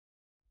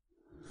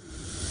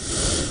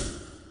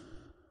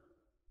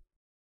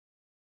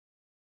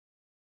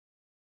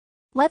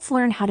Let's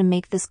learn how to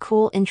make this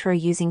cool intro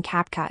using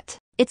CapCut.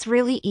 It's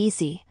really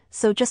easy,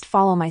 so just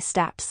follow my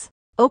steps.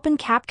 Open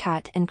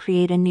CapCut and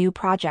create a new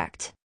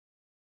project.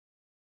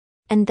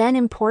 And then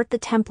import the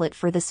template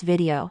for this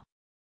video.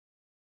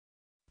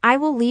 I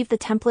will leave the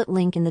template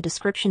link in the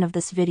description of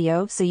this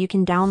video so you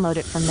can download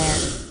it from there.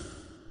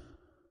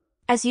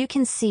 As you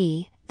can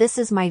see, this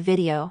is my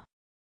video.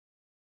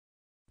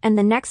 And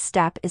the next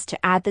step is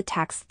to add the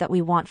text that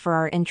we want for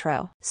our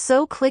intro.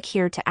 So click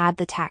here to add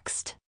the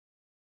text.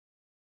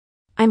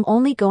 I'm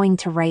only going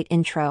to write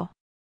intro.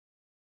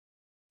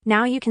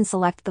 Now you can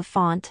select the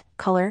font,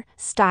 color,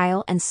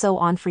 style, and so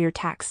on for your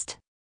text.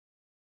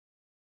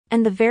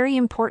 And the very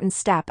important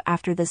step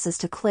after this is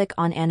to click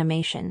on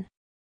animation.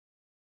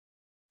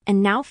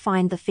 And now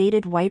find the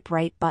faded wipe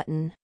right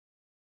button.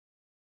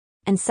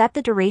 And set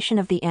the duration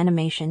of the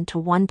animation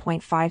to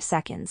 1.5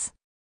 seconds.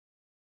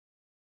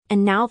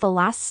 And now the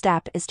last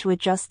step is to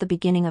adjust the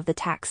beginning of the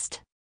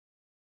text.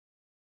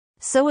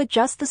 So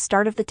adjust the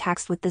start of the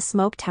text with the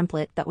smoke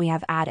template that we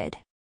have added.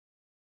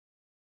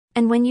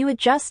 And when you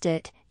adjust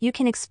it, you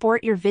can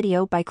export your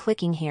video by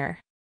clicking here.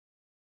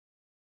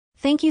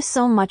 Thank you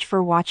so much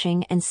for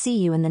watching and see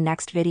you in the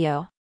next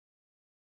video.